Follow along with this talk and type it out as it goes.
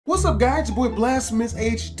What's up, guys? Your boy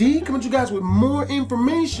BlastphamousHD coming to you guys with more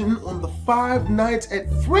information on the Five Nights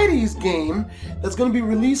at Freddy's game that's going to be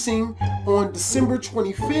releasing on December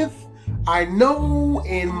 25th. I know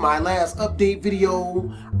in my last update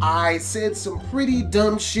video I said some pretty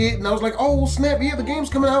dumb shit and I was like, oh snap, yeah, the game's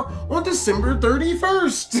coming out on December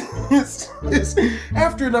 31st.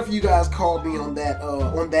 After enough of you guys called me on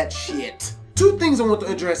that shit. Two things I want to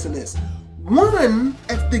address in this. One,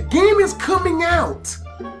 if the game is coming out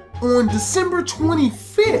on December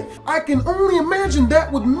 25th, I can only imagine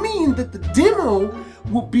that would mean that the demo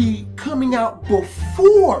will be coming out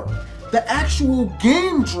before the actual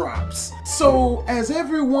game drops. So as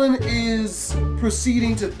everyone is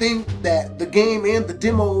proceeding to think that the game and the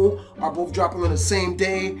demo are both dropping on the same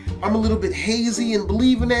day, I'm a little bit hazy in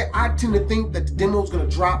believing that. I tend to think that the demo is gonna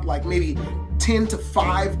drop like maybe 10 to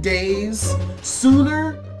 5 days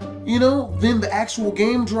sooner, you know, than the actual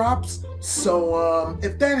game drops. So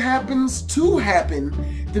if that happens to happen,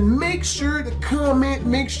 then make sure to comment,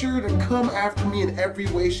 make sure to come after me in every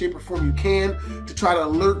way, shape, or form you can to try to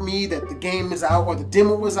alert me that the game is out or the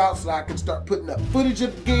demo is out so that I can start putting up footage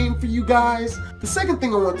of the game for you guys. The second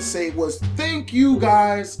thing I wanted to say was thank you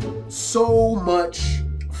guys so much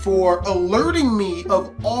for alerting me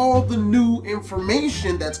of all the new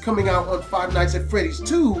information that's coming out on Five Nights at Freddy's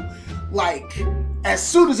 2, like as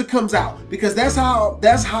soon as it comes out, because that's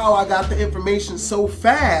how I got the information so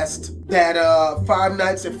fast that Five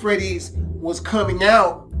Nights at Freddy's was coming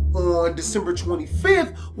out on December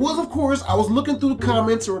 25th. Was, of course, I was looking through the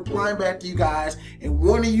comments and replying back to you guys, and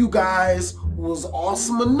one of you guys was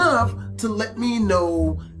awesome enough to let me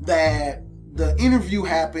know that the interview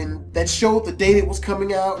happened that showed the date it was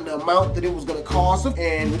coming out and the amount that it was going to cost.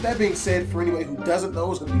 And with that being said, for anybody who doesn't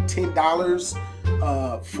know, it's going to be $10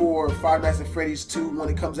 for Five Nights at Freddy's 2 when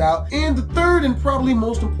it comes out. And the third and probably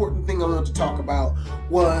most important thing I wanted to talk about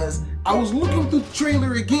was I was looking through the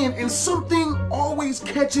trailer again and something always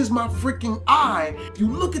catches my freaking eye. If you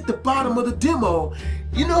look at the bottom of the demo,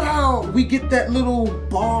 you know how we get that little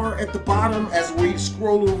bar at the bottom as where you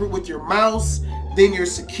scroll over it with your mouse, then your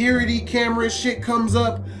security camera shit comes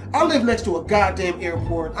up? I live next to a goddamn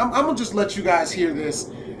airport. I'm gonna just let you guys hear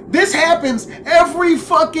this. This happens every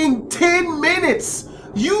fucking 10 minutes.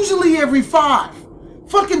 Usually every 5.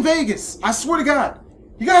 Fucking Vegas. I swear to God.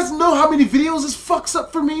 You guys know how many videos this fucks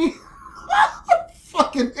up for me?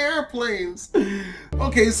 Fucking airplanes.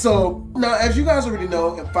 Okay, so now as you guys already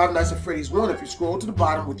know, in Five Nights at Freddy's 1, if you scroll to the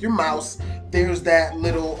bottom with your mouse, there's that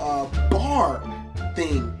little bar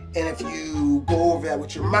thing. And if you go over that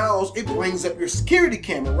with your mouse, it brings up your security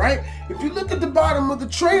camera, right? If you look at the bottom of the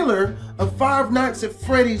trailer of Five Nights at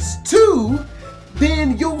Freddy's 2,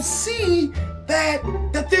 then you'll see that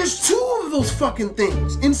there's 2 of those fucking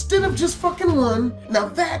things instead of just fucking 1. Now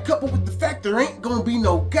that, coupled with the fact there ain't gonna be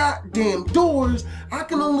no goddamn doors, I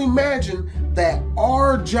can only imagine that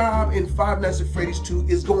our job in Five Nights at Freddy's 2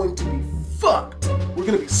 is going to be fucked. We're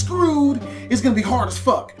gonna be screwed. It's gonna be hard as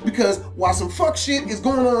fuck, because while some fuck shit is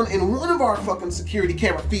going on in one of our fucking security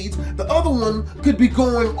camera feeds, the other one could be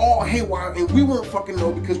going all haywire and we won't fucking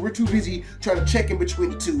know because we're too busy trying to check in between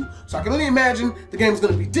the two. So I can only imagine the game's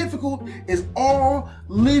gonna be difficult. It's all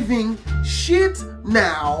living shit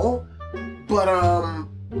now. But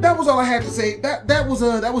that was all I had to say. That was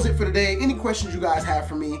it for today. Any questions you guys have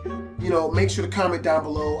for me, you know, make sure to comment down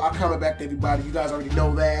below. I'll comment back to everybody. You guys already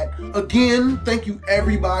know that. Again, thank you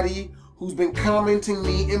everybody who's been commenting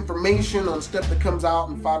me information on stuff that comes out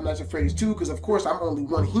in Five Nights at Freddy's 2, because of course I'm only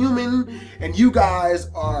one human and you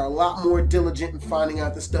guys are a lot more diligent in finding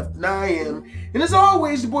out the stuff than I am. And as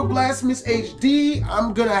always, your boy BlastphamousHD.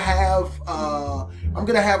 I'm gonna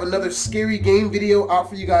have another scary game video out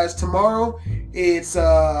for you guys tomorrow. It's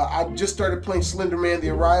I just started playing Slender Man: The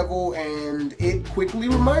Arrival, and it quickly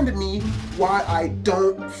reminded me why I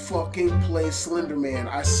don't fucking play Slender Man.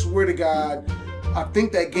 I swear to God, I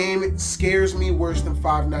think that game scares me worse than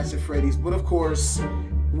Five Nights at Freddy's. But of course,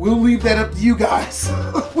 we'll leave that up to you guys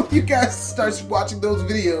when you guys start watching those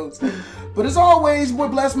videos. But as always, boy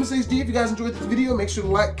BlastphamousHD. If you guys enjoyed this video, make sure to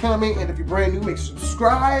like, comment, and if you're brand new, make sure to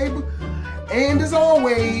subscribe. And as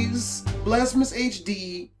always,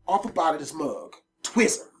 BlastphamousHD. Off up out of this mug.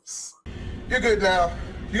 Twisms. You're good now.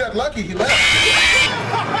 You got lucky, he left.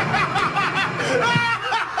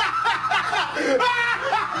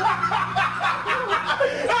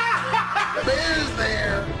 Bear's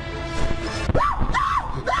there.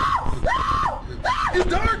 It's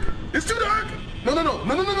dark. It's too dark. No. No.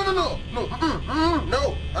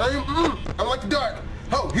 I don't like the dark.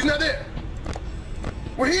 Oh, he's not there.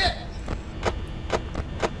 Where he at?